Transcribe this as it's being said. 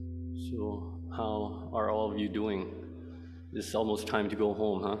So, how are all of you doing? It's almost time to go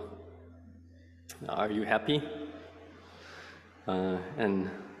home, huh? Are you happy? And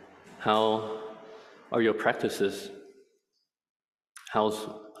how are your practices? How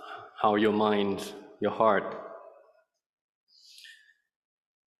are your mind, your heart?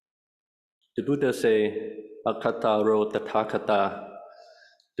 The Buddha say, Akata ro tathakata.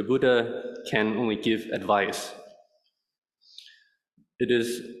 The Buddha can only give advice. It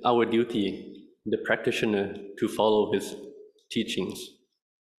is our duty, the practitioner, to follow his teachings.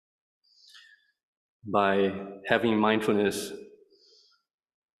 By having mindfulness,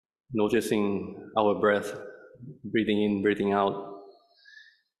 noticing our breath, breathing in, breathing out.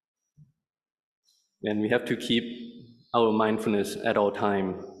 And we have to keep our mindfulness at all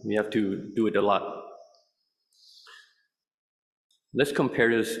time. We have to do it a lot. Let's compare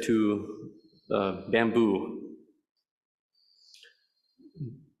this to bamboo.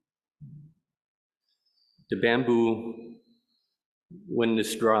 The bamboo, when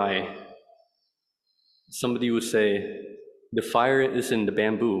it's dry, somebody would say, the fire is in the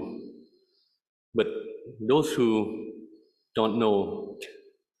bamboo. But those who don't know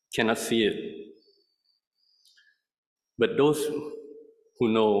cannot see it. But those who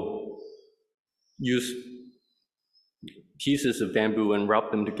know use pieces of bamboo and rub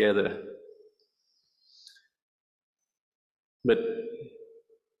them together. But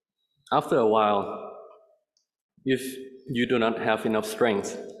after a while, if you do not have enough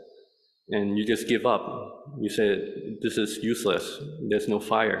strength and you just give up, you say, this is useless, there's no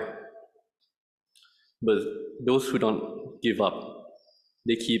fire. But those who don't give up,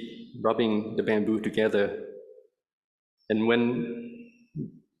 they keep rubbing the bamboo together. And when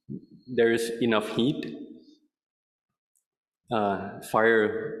there is enough heat,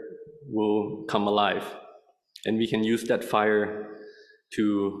 fire will come alive. And we can use that fire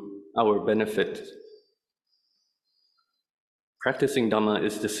to our benefit. Practicing Dhamma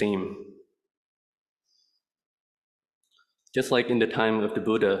is the same. Just like in the time of the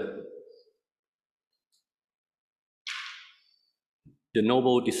Buddha, the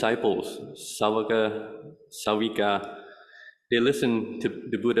noble disciples, Savaka, Savika, they listen to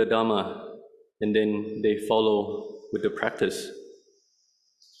the Buddha Dhamma and then they follow with the practice.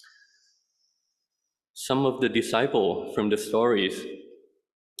 Some of the disciples from the stories,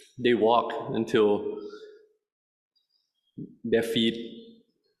 they walk until their feet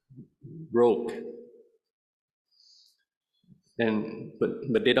broke.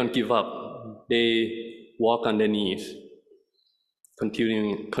 But they don't give up. They walk on their knees,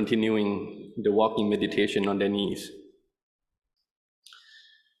 continuing the walking meditation on their knees.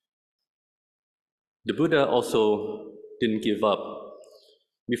 The Buddha also didn't give up.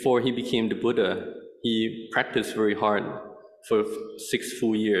 Before he became the Buddha, he practiced very hard for 6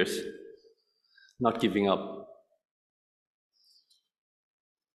 full years, not giving up.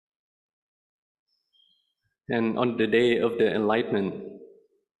 And on the day of the enlightenment,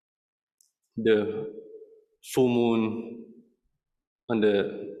 the full moon on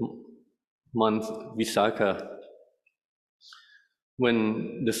the month Visakha,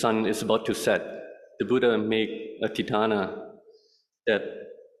 when the sun is about to set, the Buddha made a Titana that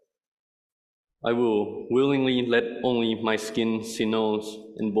I will willingly let only my skin, sinews,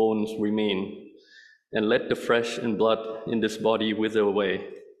 and bones remain, and let the flesh and blood in this body wither away.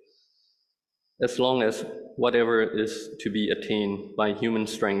 As long as whatever is to be attained by human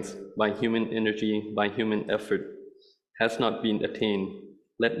strength, by human energy, by human effort, has not been attained,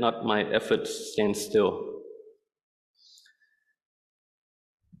 let not my efforts stand still.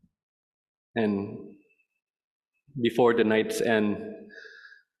 And before the night's end,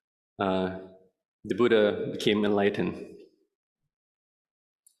 the Buddha became enlightened.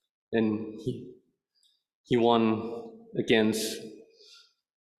 And he won against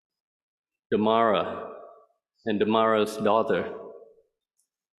the Mara and the Mara's daughter.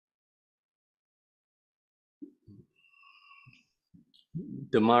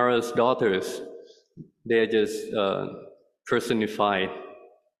 The Mara's daughters, they are just personified.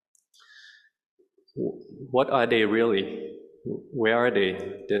 What are they really? Where are they,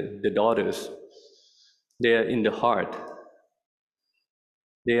 the daughters? They are in the heart.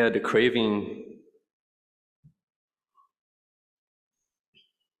 They are the craving.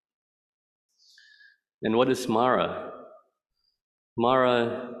 And what is Mara?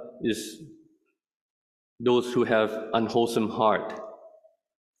 Mara is those who have unwholesome heart,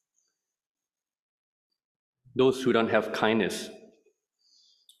 those who don't have kindness.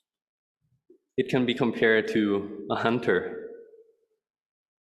 It can be compared to a hunter.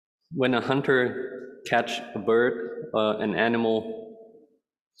 When a hunter catch a bird, an animal,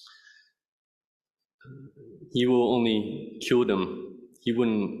 he will only kill them. He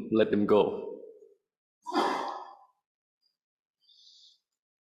wouldn't let them go.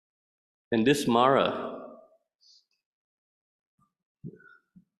 And this Mara,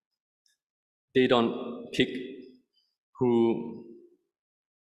 they don't pick who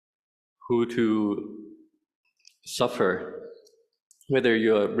to suffer, whether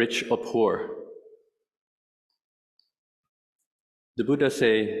you're rich or poor. The Buddha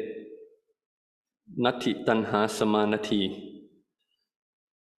say, Nati tanha samanati.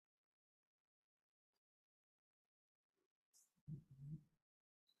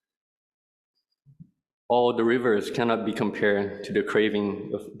 All the rivers cannot be compared to the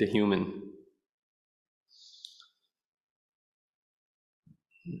craving of the human.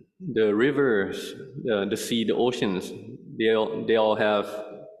 The rivers, the sea, the oceans, they all have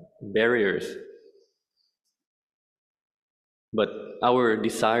barriers. But our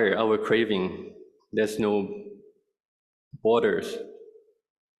desire, our craving, there's no borders.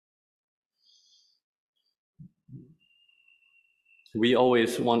 We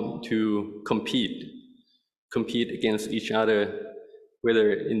always want to compete against each other,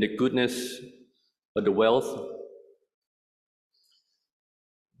 whether in the goodness or the wealth.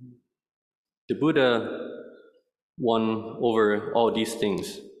 The Buddha won over all these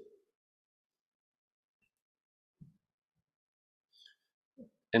things.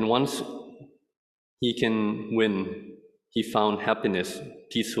 And once he can win, he found happiness,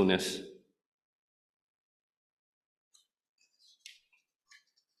 peacefulness.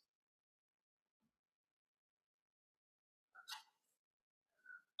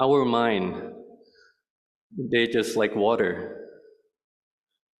 Our mind, they're just like water.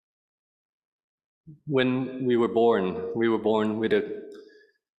 When we were born with a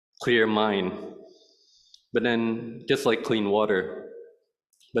clear mind, but then just like clean water.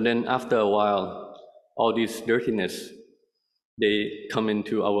 But then after a while, all these dirtiness, they come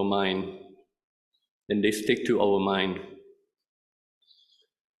into our mind and they stick to our mind.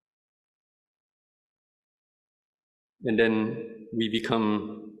 And then we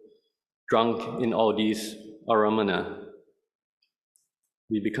become drunk in all these aramana.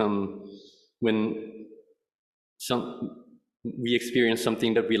 We become, when we experience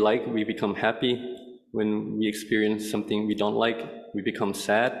something that we like, we become happy. When we experience something we don't like, we become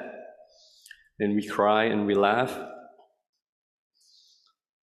sad. And we cry and we laugh.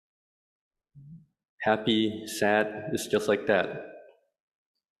 Happy, sad, it's just like that.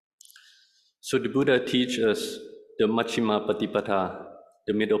 So the Buddha teaches us the Majjhima Patipata,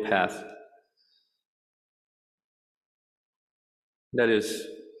 the middle path. That is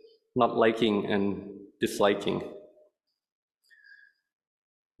not liking and disliking.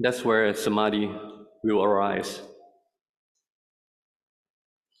 That's where samadhi will arise.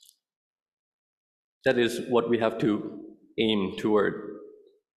 That is what we have to aim toward,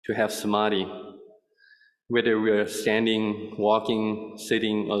 to have samadhi. Whether we are standing, walking,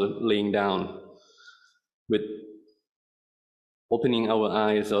 sitting, or laying down, with opening our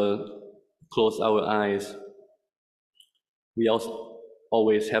eyes or close our eyes, we also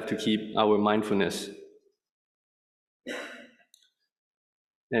always have to keep our mindfulness.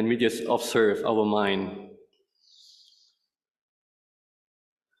 And we just observe our mind.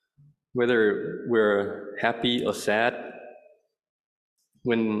 Whether we're happy or sad,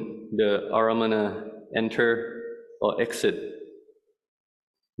 when the aramana enter or exit,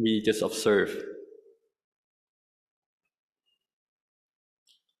 we just observe.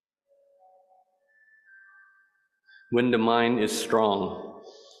 When the mind is strong,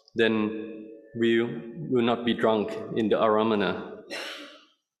 then we will not be drunk in the aramana.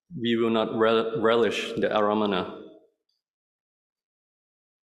 We will not relish the aramana.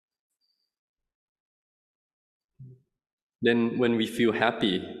 Then when we feel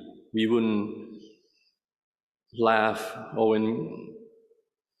happy, we wouldn't laugh, or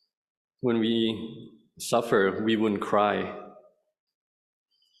when we suffer, we wouldn't cry.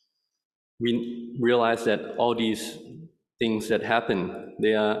 We realize that all these things that happen,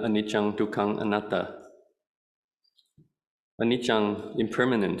 they are anicca, dukkha, anatta. Anicca,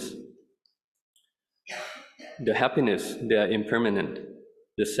 impermanence. The happiness, they are impermanent.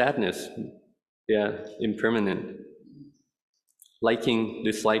 The sadness, they are impermanent. Liking,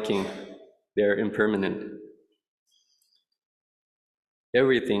 disliking, they are impermanent.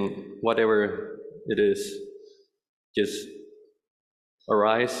 Everything, whatever it is, just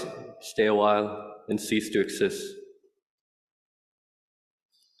arise, stay a while, and cease to exist.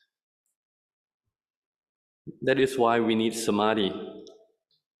 That is why we need samadhi.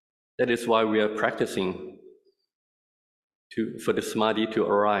 That is why we are practicing for the samadhi to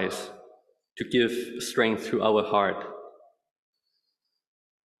arise, to give strength to our heart.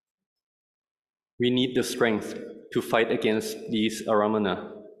 We need the strength to fight against these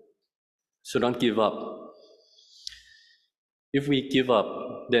aramana. So don't give up. If we give up,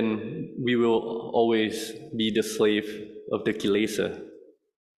 then we will always be the slave of the kilesa.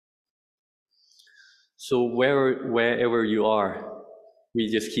 So wherever you are, we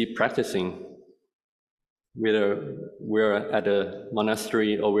just keep practicing. Whether we're at a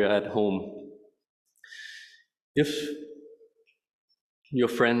monastery or we're at home. If your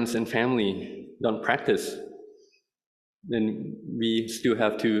friends and family don't practice, then we still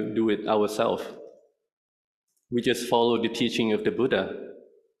have to do it ourselves. We just follow the teaching of the Buddha.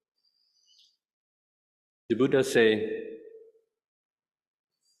 The Buddha say,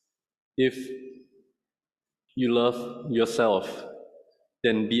 if you love yourself,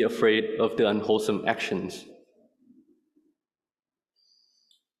 then be afraid of the unwholesome actions.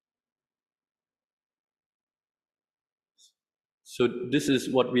 So this is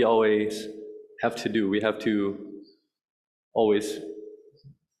what we always have to do. We have to always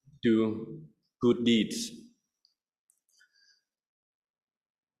do good deeds.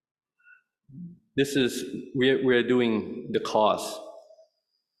 We're doing the cause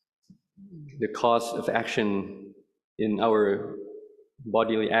of action in our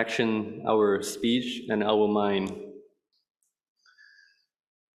bodily action, our speech, and our mind.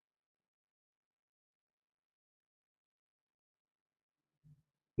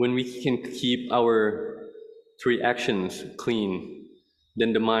 When we can keep our three actions clean,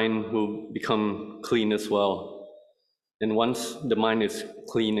 then the mind will become clean as well. And once the mind is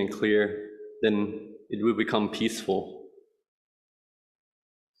clean and clear, then it will become peaceful.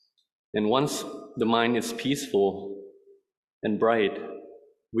 And once the mind is peaceful and bright,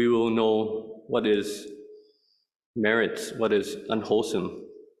 we will know what is merits, what is unwholesome.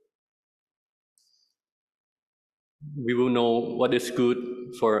 We will know what is good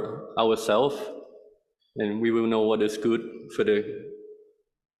for ourselves, and we will know what is good for the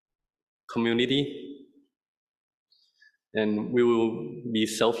community, and we will be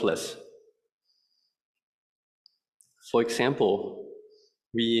selfless. For example,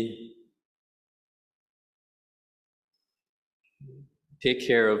 we take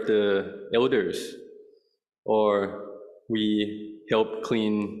care of the elders, or we help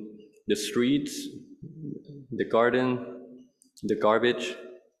clean the streets, the garden, the garbage.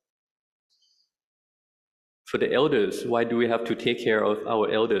 For the elders, why do we have to take care of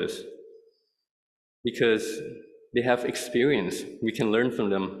our elders? Because they have experience. We can learn from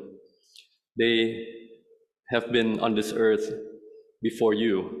them. They have been on this earth before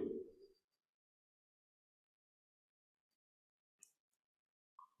you.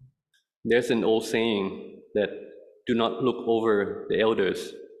 There's an old saying that do not look over the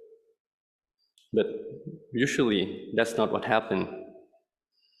elders. But usually that's not what happened.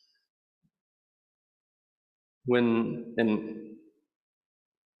 When an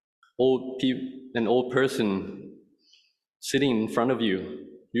old person sitting in front of you,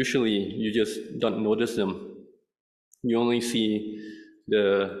 usually you just don't notice them. You only see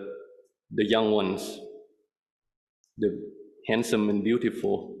the young ones, the handsome and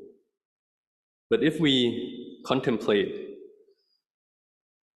beautiful. But if we contemplate,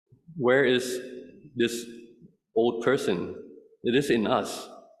 where is this old person? It is in us.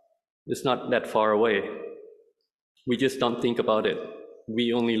 It's not that far away. We just don't think about it.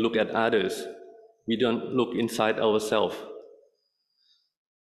 We only look at others. We don't look inside ourselves.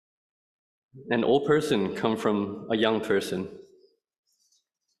 An old person comes from a young person.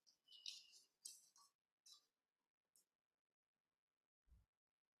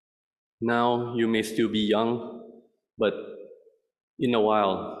 Now you may still be young, but in a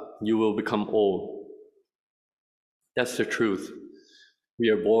while you will become old. That's the truth. We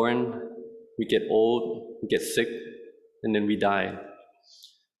are born, we get old, we get sick, and then we die.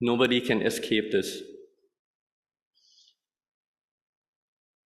 Nobody can escape this.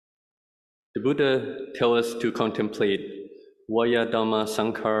 The Buddha tells us to contemplate Vaya Dhamma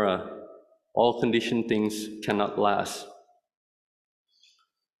Sankhara. All conditioned things cannot last.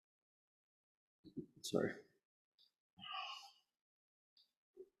 Sorry.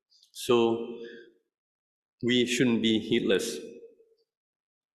 So we shouldn't be heedless.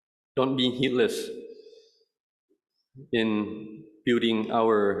 Don't be heedless in building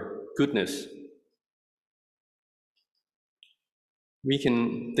our goodness. We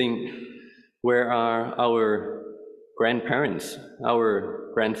can think, where are our grandparents,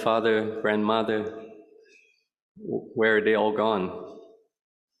 our grandfather, grandmother? Where are they all gone?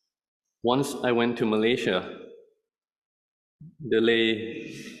 Once I went to Malaysia, the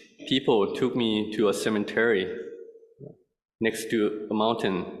lay people took me to a cemetery next to a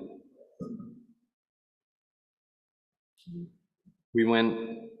mountain. We went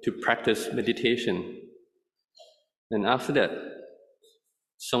to practice meditation. And after that,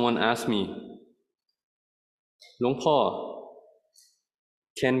 someone asked me, Luang Po,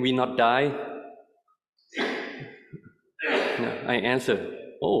 can we not die? I answered,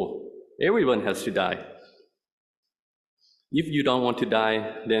 oh, everyone has to die. If you don't want to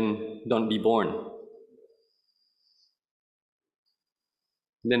die, then don't be born.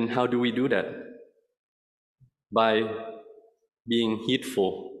 Then how do we do that? By being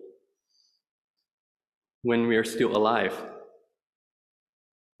heedful when we are still alive.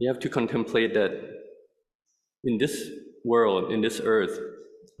 We have to contemplate that in this world, in this earth,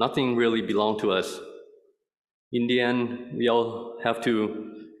 nothing really belongs to us. In the end, we all have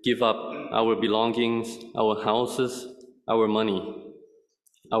to give up our belongings, our houses, our money,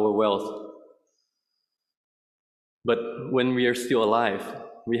 our wealth. But when we are still alive,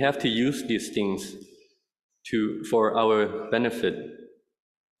 we have to use these things for our benefit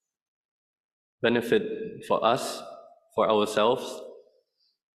for us, for ourselves,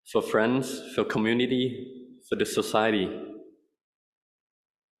 for friends, for community, for the society.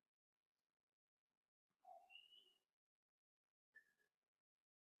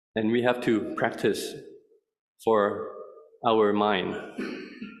 And we have to practice for our mind.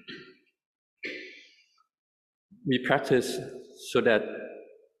 We practice so that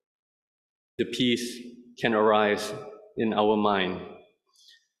the peace can arise in our mind.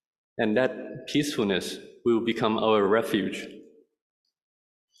 And that peacefulness will become our refuge.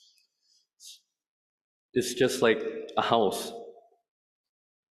 It's just like a house.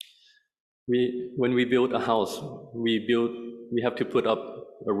 When we build a house, we have to put up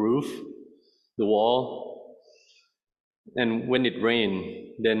a roof, the wall, and when it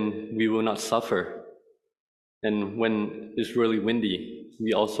rains, then we will not suffer. And when it's really windy,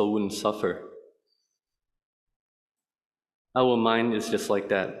 we also wouldn't suffer. Our mind is just like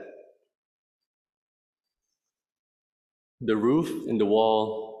that. The roof and the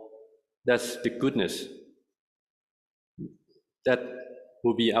wall, that's the goodness. That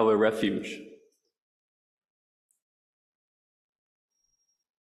will be our refuge.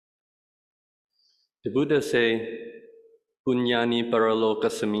 The Buddha say, Punyani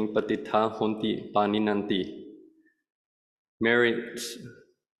paralokasaming patitha honti paninanti. Merit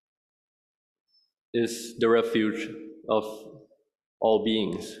is the refuge of all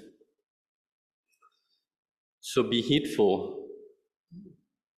beings. So be heedful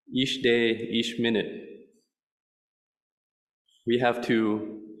each day, each minute. We have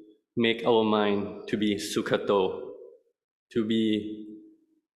to make our mind to be sukhato, to be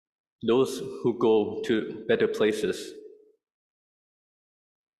those who go to better places.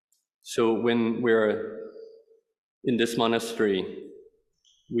 So when we're in this monastery,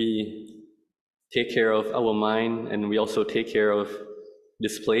 we take care of our mind and we also take care of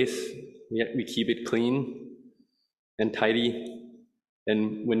this place. We keep it clean and tidy.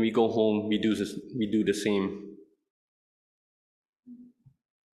 And when we go home, we do the same.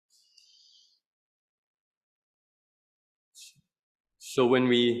 So when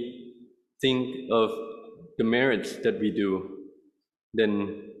we think of the merits that we do,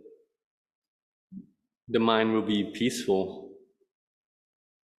 then the mind will be peaceful.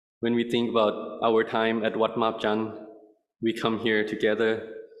 When we think about our time at Wat Map Chan, we come here together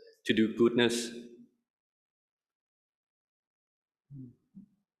to do goodness.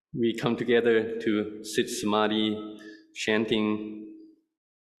 We come together to sit samadhi, chanting.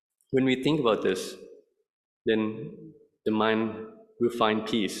 When we think about this, then the mind will find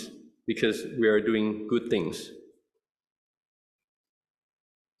peace because we are doing good things.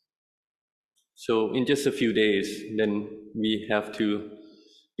 So in just a few days, then we have to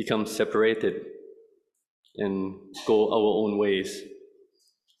become separated and go our own ways.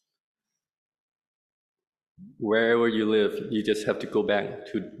 Wherever you live, you just have to go back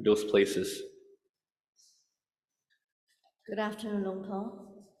to those places. Good afternoon, Luang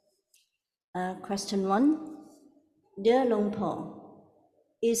Po. Question 1. Dear Luang Po,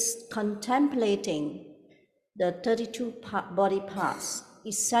 is contemplating the 32 body parts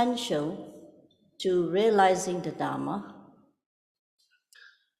essential to realizing the Dharma?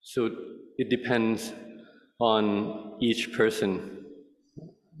 So it depends on each person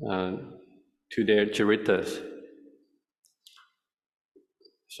to their charitas.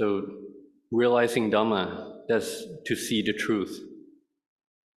 So realizing Dhamma, that's to see the truth.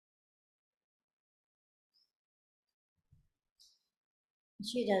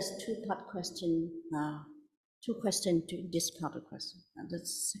 She does two-part question. two questions to this part of the question. And the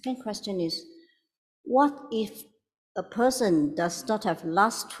second question is, what if a person does not have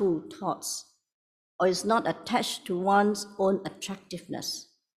lustful thoughts or is not attached to one's own attractiveness?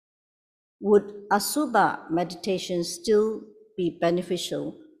 Would Asubha meditation still be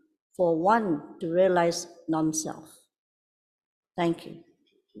beneficial for one to realize non-self? Thank you.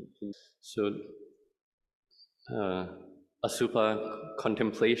 So, Asubha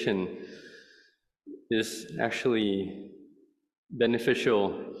contemplation is actually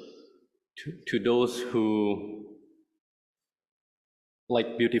beneficial to those who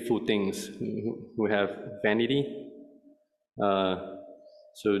like beautiful things, who have vanity.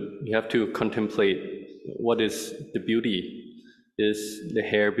 So you have to contemplate what is the beauty. Is the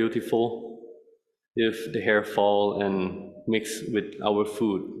hair beautiful? If the hair fall and mix with our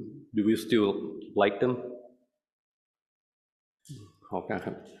food, do we still like them?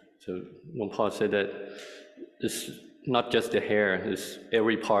 So Luang Por said that it's not just the hair, it's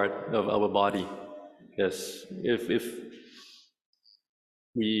every part of our body. Yes, if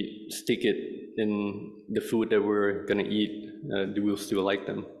we stick it in the food that we're gonna eat, do we still like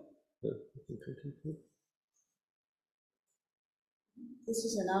them? This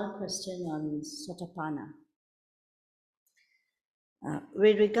is another question on Sotapanna.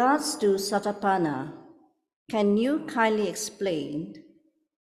 With regards to Sotapanna, can you kindly explain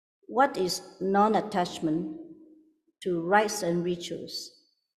what is non-attachment to rites and rituals?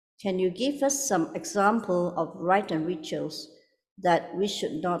 Can you give us some example of rites and rituals that we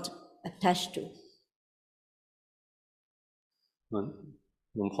should not attach to?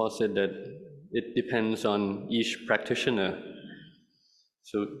 Luang Por said that it depends on each practitioner.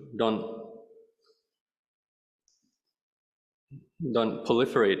 So don't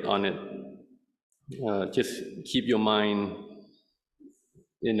proliferate on it. Just keep your mind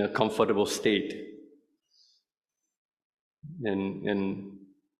in a comfortable state and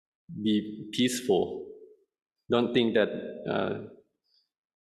be peaceful. Don't think that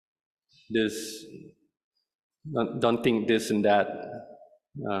don't think this and that.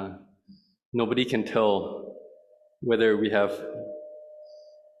 Nobody can tell whether we have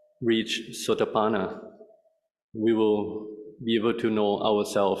reached Sotapanna. We will be able to know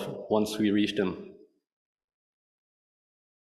ourselves once we reach them.